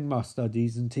in cinema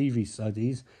studies and TV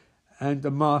studies, and a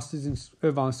master's in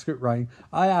advanced script writing.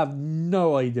 I have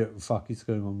no idea what the fuck is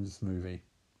going on with this movie.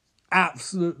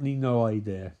 Absolutely no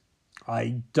idea.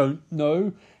 I don't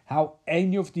know how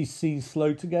any of these scenes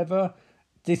flow together.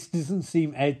 This doesn't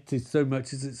seem edited so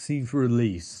much as it seems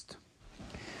released.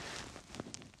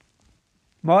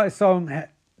 Martin had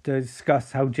to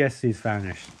discuss how Jesse's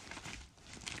vanished.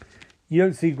 You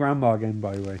don't see Grandma again,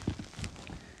 by the way.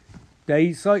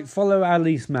 They follow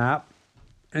Ali's map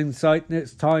and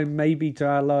it's time maybe to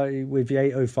ally with the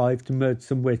 805 to murder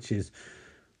some witches.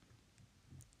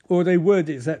 Or they would,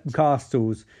 except in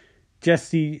castles.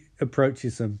 Jesse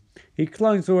approaches them. He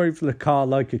climbs all over the car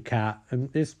like a cat, and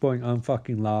at this point I'm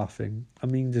fucking laughing. I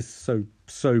mean, this is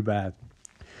so bad.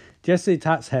 Jesse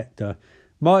attacks Hector.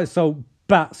 Marisol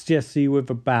bats Jesse with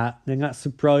a bat, then that's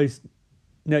surprised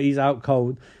that he's out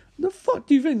cold. What the fuck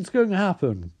do you think is going to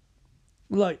happen?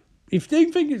 Like, if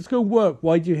you think it's going to work,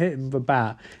 why do you hit him with a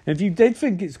bat? And if you did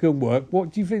think it's going to work,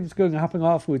 what do you think is going to happen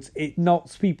afterwards? It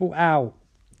knocks people out.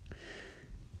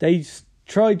 They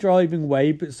try driving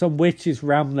away, but some witches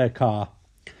ram their car.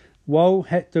 While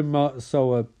Hector and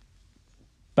Marisol are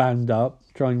banged up,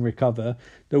 trying to recover,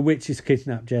 the witches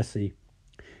kidnap Jesse.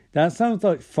 That sounds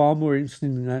like far more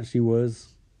interesting than it actually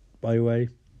was, by the way.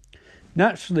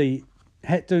 Naturally,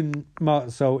 Hector and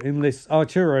Marisol enlist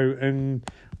Arturo and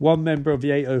one member of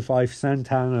the 805,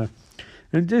 Santana.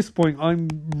 And at this point, I'm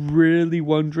really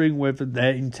wondering whether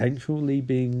they're intentionally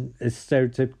being as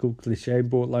stereotypical, cliche, and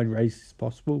borderline racist as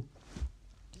possible.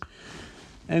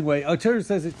 Anyway, Arturo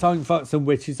says it's time to fuck some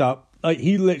witches up. Like,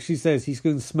 he literally says he's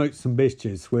going to smoke some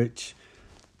bitches, which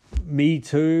Me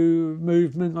Too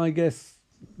movement, I guess,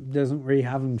 doesn't really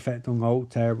have an effect on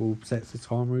old, terrible sexist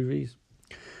horror movies.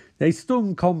 They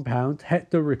storm compound,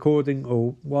 Hector recording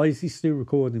all. Why is he still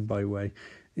recording, by the way?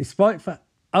 Despite that,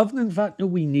 other than the fact that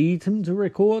we need him to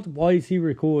record, why is he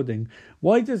recording?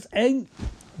 Why does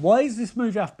this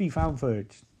movie have to be found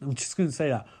footage? I'm just going to say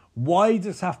that. Why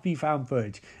does it have to be found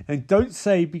footage? And don't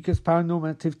say because Paranormal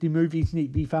Activity movies need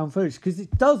to be found footage, because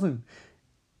it doesn't.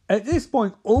 At this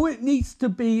point, all it needs to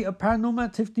be a Paranormal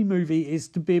Activity movie is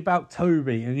to be about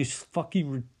Toby and his fucking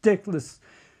ridiculous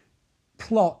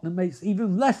plot that makes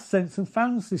even less sense than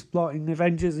Thanos' plot in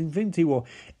Avengers Infinity War.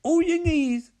 All you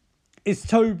need is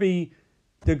Toby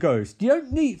the ghost. You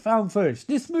don't need found footage.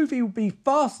 This movie would be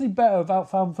vastly better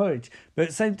without found footage, but at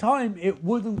the same time it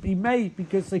wouldn't be made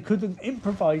because they couldn't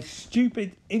improvise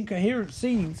stupid incoherent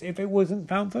scenes if it wasn't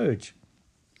found footage.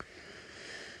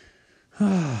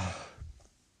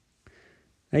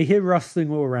 They hear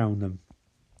rustling all around them.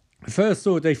 The first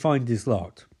door they find is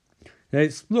locked. They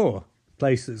explore a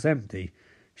place that's empty.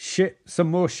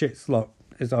 Some more shit's locked,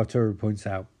 as Arturo points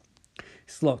out.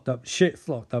 It's locked up. Shit's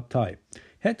locked up tight.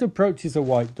 Hector approaches a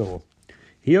white door.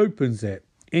 He opens it.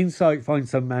 Inside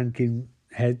finds some mannequin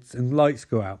heads and lights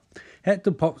go out.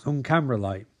 Hector pops on camera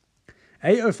light.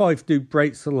 805 dude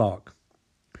breaks the lock.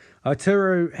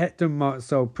 Arturo, Hector and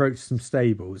Marisol approach some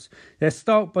stables. They're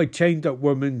stopped by chained up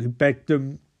women who beg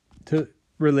them to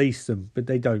release them, but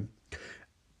they don't.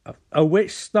 A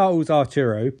witch startles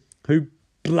Arturo, who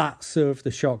blats her with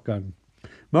the shotgun.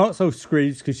 Marisol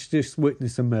screams because she just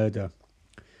witnessed a murder.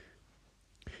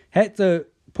 Hector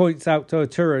points out to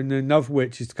Arturo and another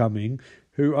witch is coming,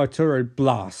 who Arturo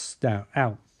blasts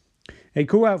out. They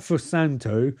call out for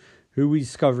Santo, who we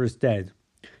discover is dead.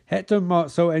 Hector and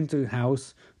Marisol enter the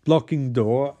house, blocking the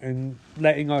door and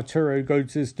letting Arturo go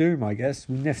to his doom, I guess.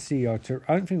 We never see Arturo.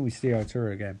 I don't think we see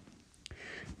Arturo again.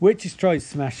 Witches try to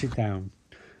smash it down.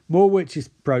 More witches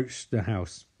approach the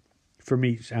house from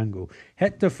each angle.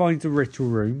 Hector finds a ritual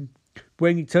room.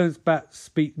 When he turns back to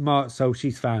speak to Marisol,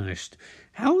 she's vanished.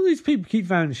 How do these people keep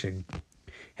vanishing?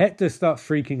 Hector starts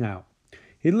freaking out.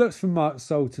 He looks for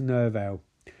Marisol to no avail.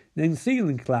 Then the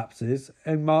ceiling collapses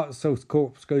and Marisol's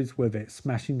corpse goes with it,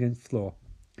 smashing against the floor.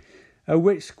 A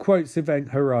witch quotes Event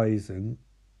Horizon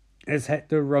as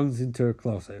Hector runs into a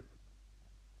closet.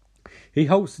 He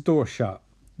holds the door shut.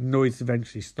 The noise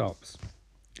eventually stops.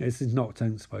 This is not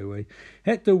tense, by the way.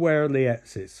 Hector warily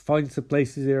exits, finds the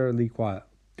place is eerily quiet.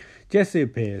 Jesse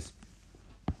appears.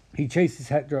 He chases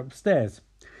Hector upstairs.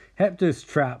 Hector is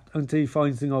trapped until he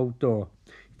finds an old door.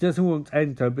 He doesn't want to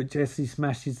enter, but Jesse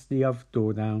smashes the other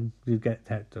door down to get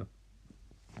Hector.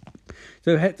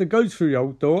 So Hector goes through the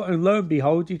old door, and lo and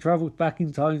behold, he travels back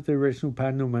in time to the original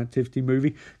Paranormal Activity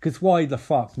movie, because why the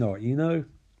fuck not, you know?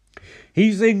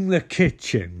 He's in the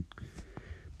kitchen.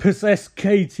 Possessed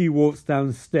Katie walks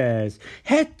downstairs.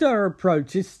 Hector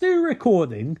approaches, still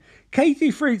recording. Katie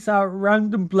freaks out at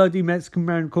random bloody Mexican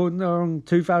man recording on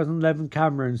 2011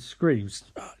 camera and screams.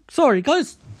 Sorry,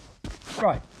 guys.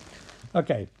 Right.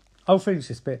 Okay, I'll finish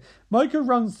this bit. Micah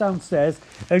runs downstairs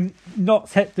and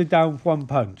knocks Hector down with one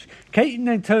punch. Katie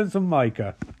then turns on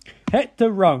Micah. Hector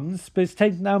runs, but is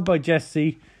taken down by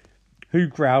Jesse, who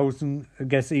growls and I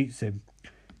guess eats him.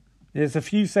 There's a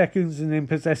few seconds and then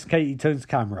possessed Katie turns the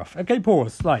camera off. Okay,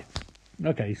 pause.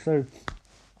 Okay, so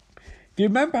do you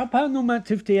remember how Paranormal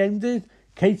Activity ended?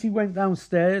 Katie went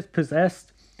downstairs,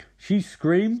 possessed. She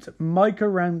screamed. Micah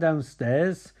ran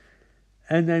downstairs.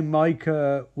 And then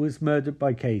Micah was murdered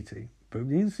by Katie. But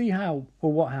we didn't see how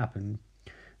or what happened.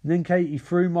 And then Katie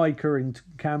threw Micah into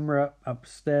camera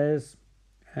upstairs.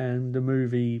 And the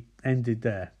movie ended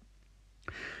there.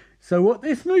 So what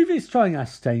this movie is trying to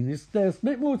ascertain is there's a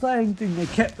bit more to the ending they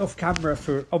kept off camera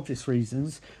for obvious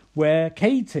reasons, where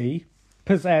Katie,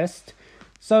 possessed,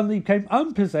 suddenly became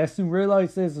unpossessed and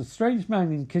realised there's a strange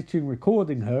man in the kitchen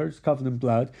recording her, who's covered in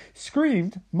blood,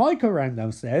 screamed, Micah ran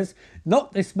downstairs,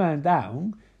 knocked this man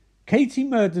down, Katie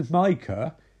murdered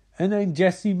Micah, and then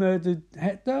Jesse murdered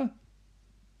Hector.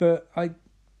 But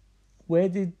where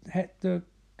did Hector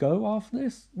go after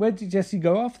this? Where did Jesse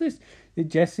go after this? Did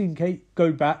Jesse and Kate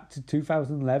go back to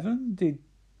 2011? Did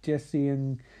Jesse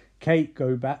and Kate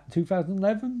go back to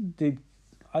 2011? Did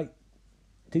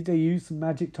they use the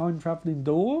magic time traveling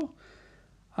door?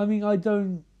 I mean, I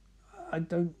don't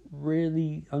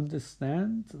really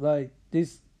understand. Like,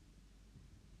 this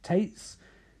takes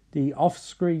the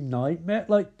off-screen nightmare.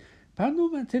 Like,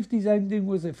 Paranormal Activity's ending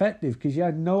was effective because you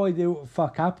had no idea what the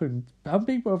fuck happened. Some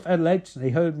people have alleged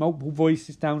they heard multiple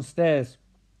voices downstairs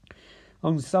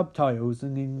on subtitles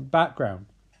and in background.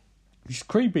 It's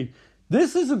creepy.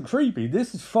 This isn't creepy.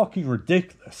 This is fucking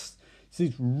ridiculous.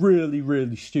 This is really,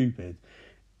 really stupid.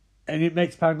 And it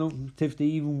makes Paranormal Activity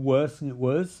even worse than it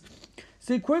was. It's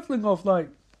the equivalent of, like,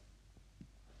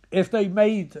 if they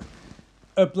made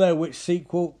a Blair Witch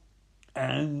sequel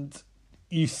and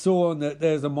you saw that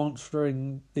there's a monster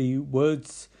in the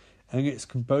woods and it's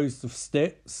composed of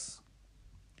sticks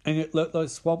and it looked like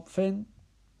Swamp Thing.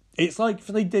 It's like if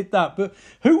they did that, but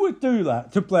who would do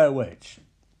that to Blair Witch?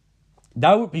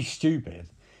 That would be stupid.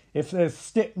 If there's a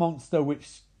stick monster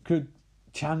which could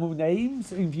channel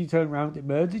names, and if you turn around it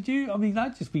murdered you, I mean,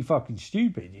 that'd just be fucking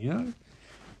stupid, you know?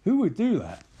 Who would do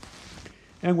that?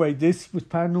 Anyway, this was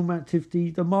Paranormal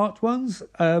Activity, the marked ones.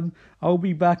 I'll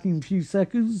be back in a few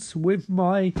seconds with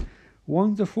my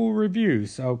wonderful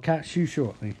reviews. I'll catch you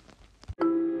shortly.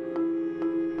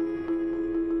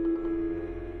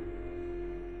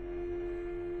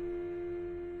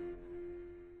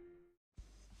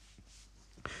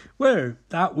 Well,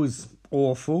 that was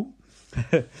awful.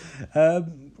 But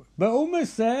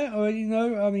almost there.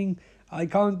 I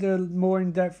can't do a more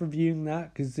in-depth review than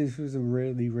that because this was a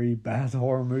really, really bad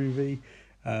horror movie.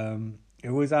 It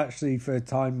was actually, for a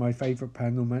time, my favourite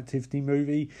Paranormal Activity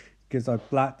movie because I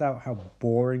blacked out how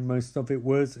boring most of it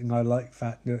was, and I like the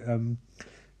fact that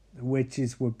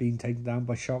witches were being taken down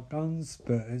by shotguns,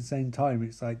 but at the same time,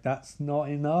 it's like, that's not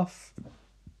enough.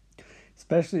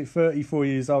 Especially at 34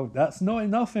 years old, that's not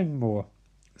enough anymore,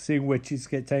 seeing witches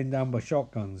get taken down by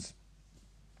shotguns.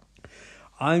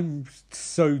 I'm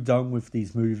so done with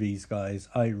these movies, guys.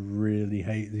 I really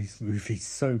hate these movies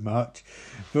so much.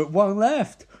 But one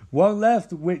left,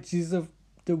 which is the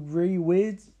really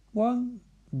weird one.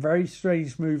 Very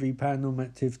strange movie, Paranormal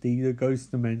Activity, The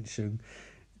Ghost Dimension.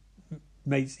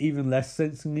 Makes even less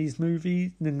sense in these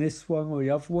movies than this one or the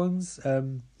other ones.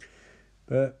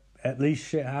 But at least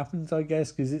shit happens, I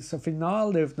guess, because it's a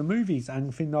finale of the movies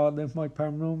and finale of my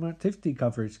Paranormal Activity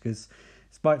coverage, because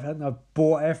despite the fact that I've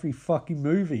bought every fucking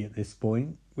movie at this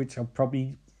point, which I'll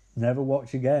probably never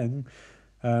watch again,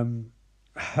 I'm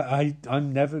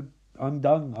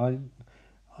done.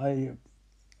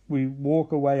 We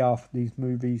walk away after these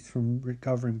movies from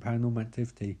recovering Paranormal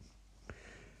Activity.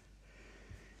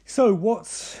 So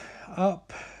what's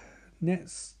up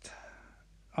next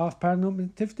after Paranormal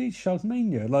Activity?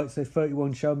 Shudmania. Like I said,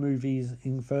 31 show movies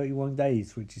in 31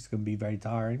 days, which is going to be very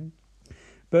tiring.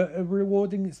 but a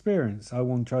rewarding experience. I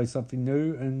want to try something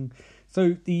new, and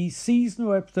so the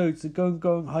seasonal episodes are going to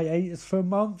go on hiatus for a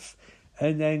month,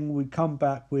 and then we come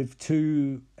back with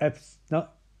 2 episodes.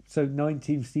 So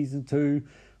 19th season 2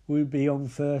 will be on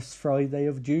first Friday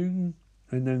of June,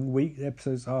 and then week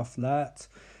episodes after that.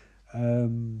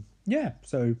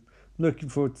 So looking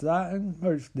forward to that, and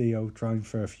hopefully I'll try and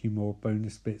throw a few more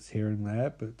bonus bits here and there.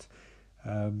 But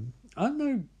I don't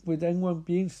know, would anyone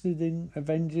be interested in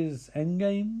Avengers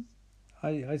Endgame?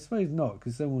 I suppose not,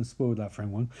 because someone spoiled that for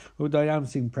anyone. Although I am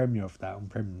seeing premiere of that on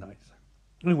premiere night.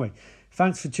 Anyway,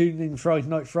 thanks for tuning in Friday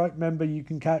Night Fright. Remember, you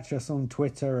can catch us on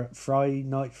Twitter at Friday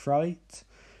Night Fright.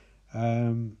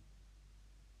 Remember,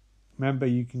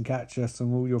 you can catch us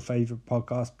on all your favourite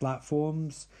podcast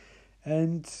platforms.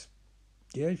 And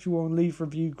yeah, if you want to leave a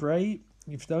review, great.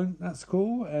 If you don't, that's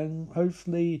cool. And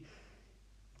hopefully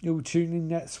you'll tune in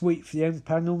next week for the end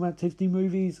Paranormal Activity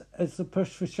movies as the push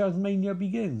for Shazmania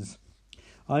begins.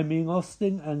 I'm Ian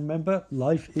Austin, and remember,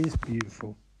 life is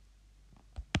beautiful.